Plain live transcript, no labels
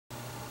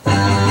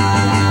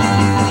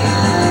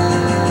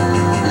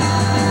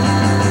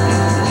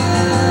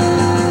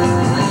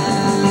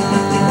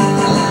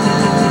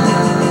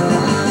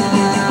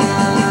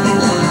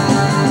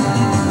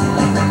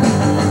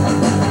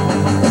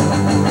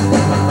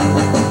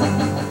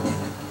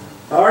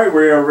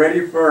Alright, we are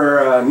ready for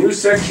a new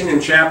section in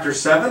Chapter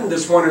 7.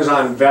 This one is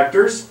on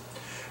vectors.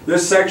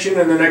 This section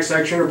and the next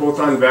section are both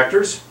on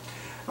vectors.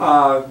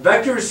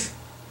 Vectors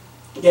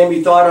can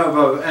be thought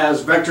of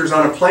as vectors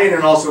on a plane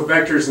and also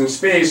vectors in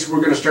space. We're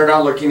going to start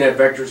out looking at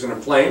vectors in a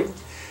plane.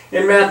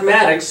 In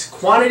mathematics,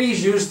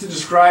 quantities used to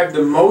describe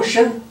the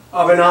motion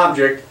of an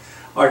object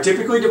are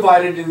typically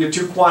divided into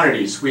two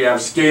quantities. We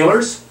have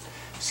scalars.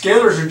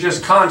 Scalars are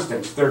just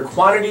constants. They're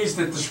quantities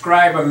that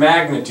describe a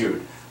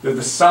magnitude. They're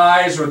the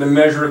size or the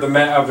measure of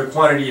the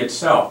quantity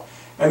itself.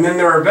 And then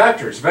there are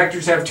vectors.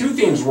 Vectors have two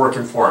things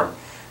working for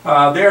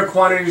them. They are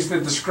quantities that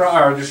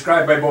are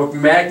described by both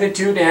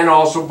magnitude and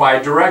also by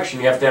direction.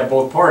 You have to have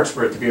both parts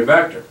for it to be a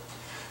vector.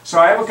 So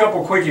I have a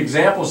couple quick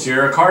examples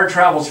here. A car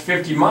travels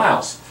 50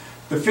 miles.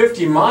 The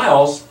 50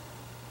 miles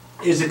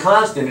is a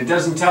constant. It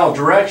doesn't tell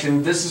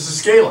direction. This is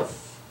a scalar.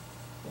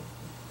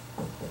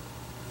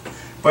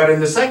 But in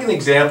the second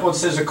example, it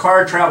says a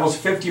car travels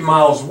 50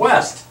 miles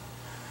west.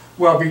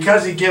 Well,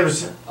 because it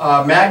gives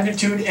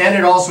magnitude and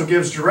it also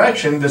gives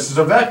direction, this is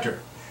a vector.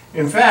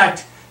 In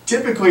fact,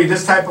 typically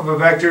this type of a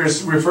vector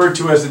is referred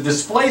to as a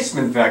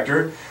displacement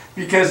vector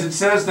because it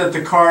says that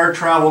the car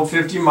traveled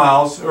 50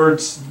 miles, or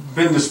it's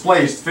been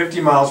displaced 50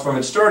 miles from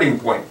its starting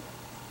point.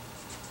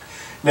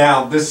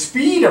 Now, the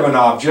speed of an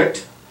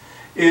object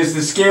is the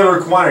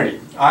scalar quantity.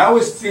 I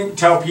always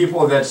tell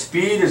people that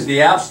speed is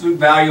the absolute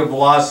value of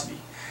velocity.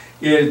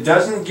 It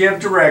doesn't give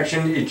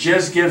direction, it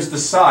just gives the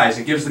size,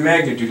 it gives the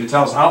magnitude, it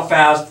tells how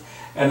fast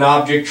an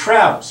object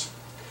travels.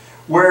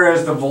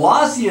 Whereas the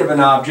velocity of an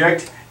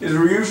object is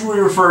usually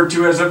referred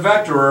to as a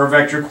vector or a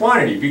vector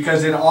quantity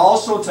because it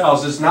also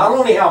tells us not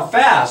only how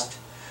fast,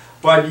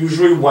 but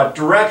usually what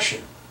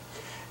direction.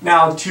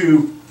 Now,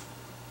 to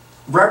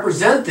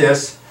represent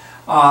this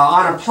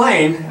on a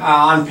plane,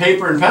 on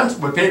paper and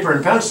pencil, with paper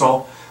and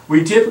pencil,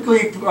 we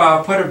typically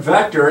put a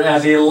vector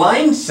as a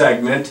line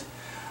segment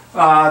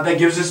that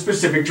gives a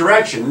specific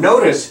direction.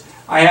 Notice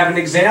I have an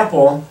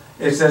example.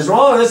 It says,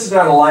 well, this is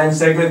not a line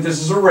segment,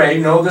 this is a ray.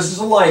 No, this is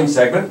a line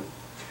segment.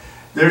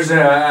 There's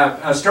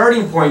a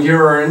starting point here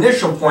or an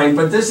initial point,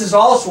 but this is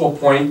also a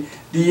point.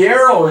 The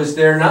arrow is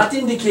there not to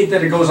indicate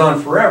that it goes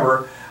on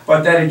forever,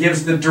 but that it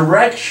gives the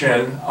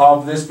direction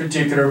of this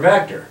particular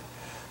vector.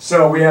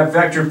 So we have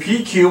vector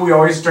PQ. We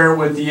always start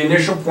with the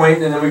initial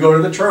point and then we go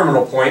to the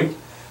terminal point.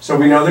 So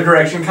we know the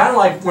direction, kind of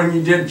like when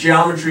you did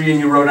geometry and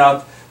you wrote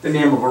out the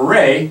name of a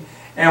ray.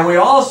 And we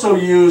also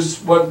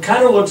use what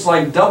kind of looks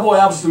like double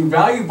absolute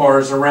value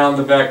bars around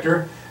the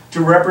vector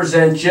to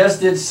represent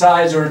just its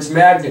size or its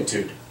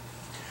magnitude.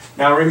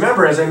 Now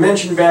remember, as I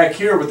mentioned back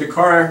here with the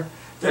car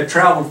that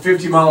traveled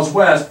 50 miles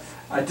west,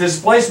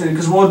 displacement,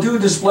 because we'll do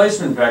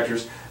displacement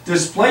vectors.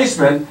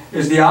 Displacement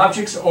is the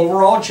object's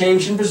overall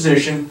change in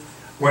position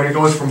when it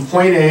goes from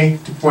point A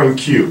to point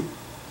Q.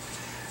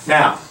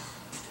 Now,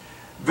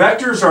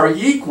 vectors are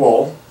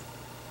equal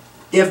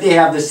if they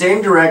have the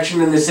same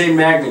direction and the same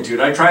magnitude.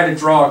 I try to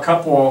draw a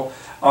couple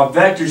of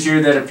vectors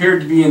here that appear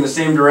to be in the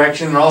same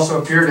direction and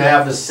also appear to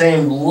have the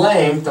same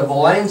length of a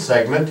line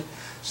segment.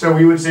 So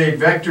we would say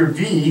vector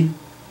V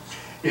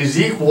is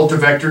equal to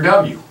vector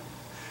W.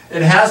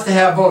 It has to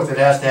have both. It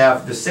has to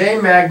have the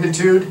same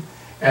magnitude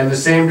and the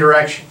same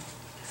direction.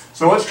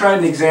 So let's try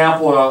an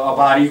example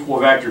about equal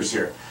vectors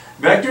here.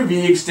 Vector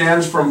V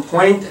extends from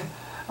point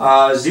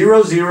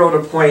 0, 0 to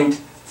point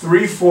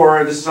 3,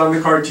 4. This is on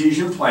the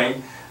Cartesian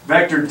plane.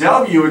 Vector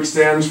W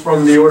extends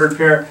from the ordered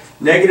pair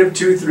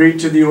 -2, 3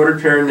 to the ordered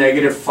pair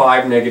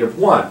 -5,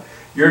 -1.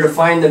 You're to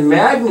find the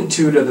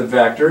magnitude of the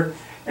vector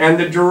and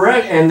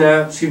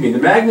the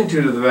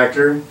magnitude of the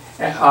vector,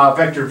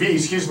 vector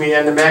V,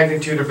 and the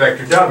magnitude of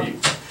vector W.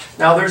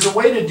 Now there's a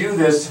way to do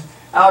this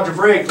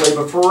algebraically,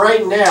 but for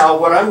right now,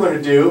 what I'm going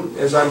to do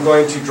is I'm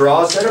going to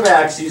draw a set of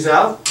axes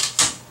out.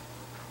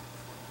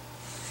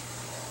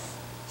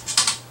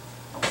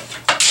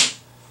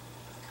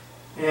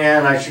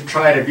 And I should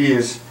try to be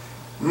as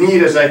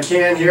neat as I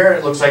can here.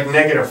 It looks like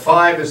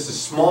 -5 is the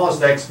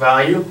smallest x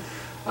value.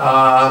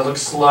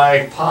 Looks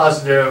like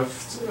positive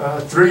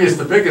 3 is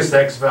the biggest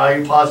x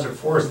value. Positive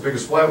 4 is the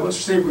biggest y. Let's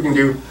see if we can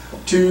do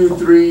 2,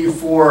 3,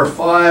 4,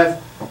 5.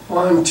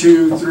 1,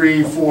 2,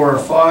 3, 4,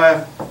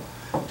 5.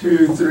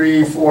 2,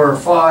 3, 4,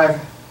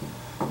 5.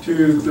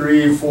 2,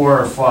 3,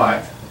 4,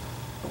 5.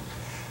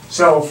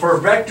 So for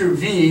vector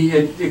V,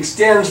 it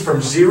extends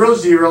from 0,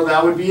 0.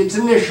 That would be its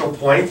initial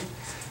point.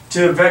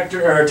 To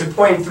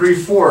point 3,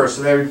 4,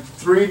 so that would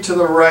 3 to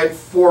the right,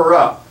 4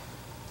 up.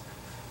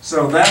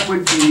 So that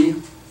would be,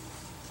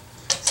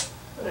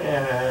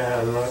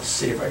 and let's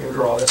see if I can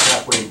draw this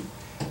halfway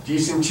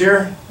decent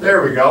here.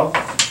 There we go.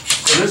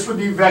 So this would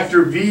be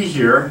vector V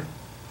here.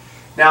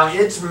 Now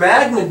its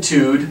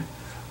magnitude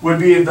would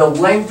be the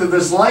length of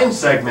this line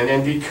segment,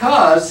 and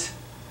because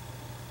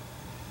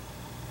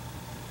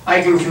I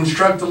can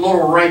construct a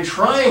little right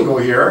triangle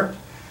here,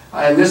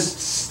 and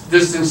this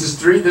distance is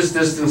 3, this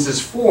distance is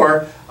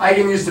 4, I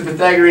can use the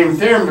Pythagorean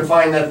theorem to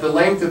find that the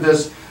length of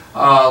this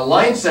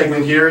line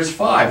segment here is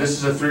 5. This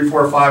is a 3,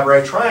 4, 5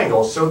 right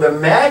triangle. So the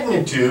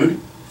magnitude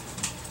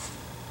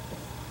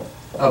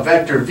of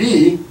vector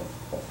V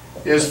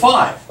is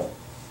 5.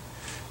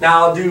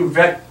 Now I'll do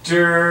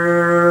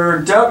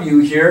vector W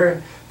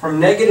here from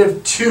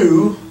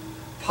 -2,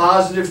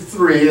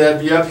 +3,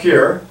 that'd be up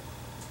here,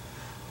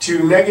 to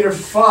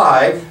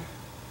 -5,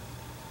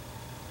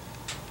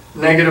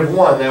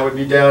 -1, that would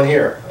be down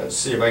here. Let's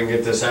see if I can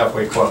get this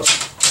halfway close.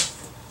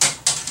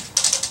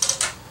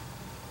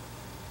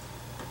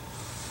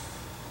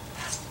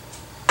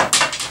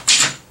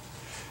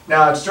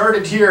 Now it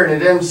started here and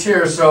it ends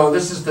here, so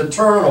this is the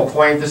terminal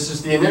point, this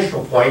is the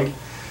initial point.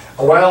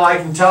 Well, I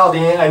can tell,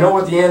 I know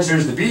what the answer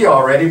is to be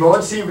already, but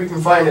let's see if we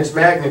can find its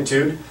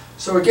magnitude.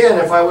 So again,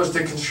 if I was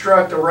to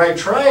construct a right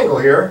triangle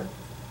here,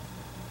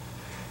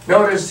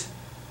 notice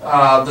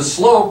the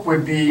slope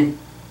would be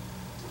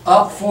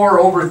up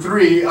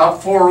 4/3,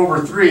 up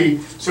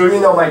 4/3. So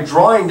even though my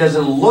drawing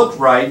doesn't look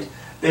right,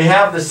 they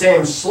have the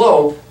same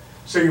slope.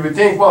 So you would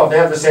think, well, if they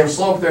have the same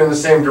slope, they're in the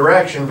same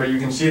direction, but you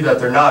can see that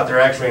they're not.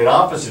 They're actually in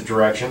opposite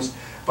directions.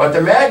 But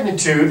the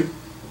magnitude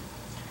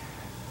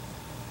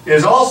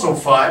is also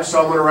 5, so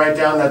I'm going to write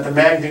down that the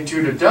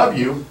magnitude of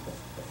W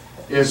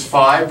is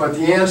 5, but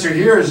the answer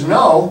here is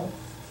no.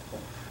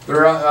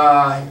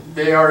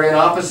 They are in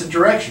opposite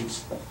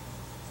directions.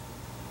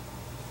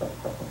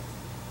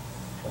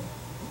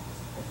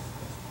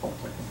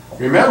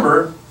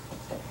 Remember,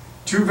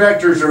 two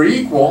vectors are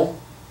equal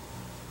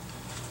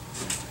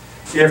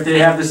if they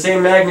have the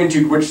same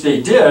magnitude, which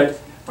they did,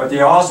 but they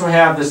also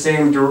have to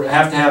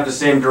have the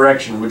same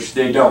direction, which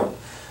they don't.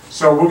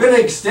 So we're going to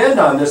extend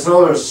on this,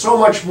 although there's so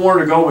much more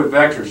to go with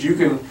vectors. You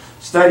can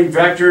study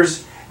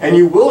vectors, and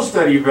you will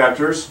study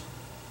vectors,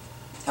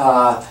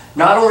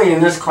 not only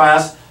in this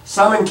class,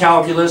 some in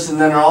calculus, and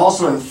then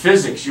also in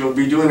physics. You'll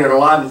be doing it a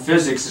lot in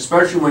physics,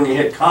 especially when you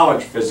hit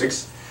college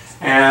physics.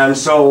 And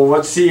so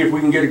let's see if we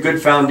can get a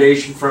good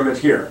foundation from it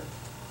here.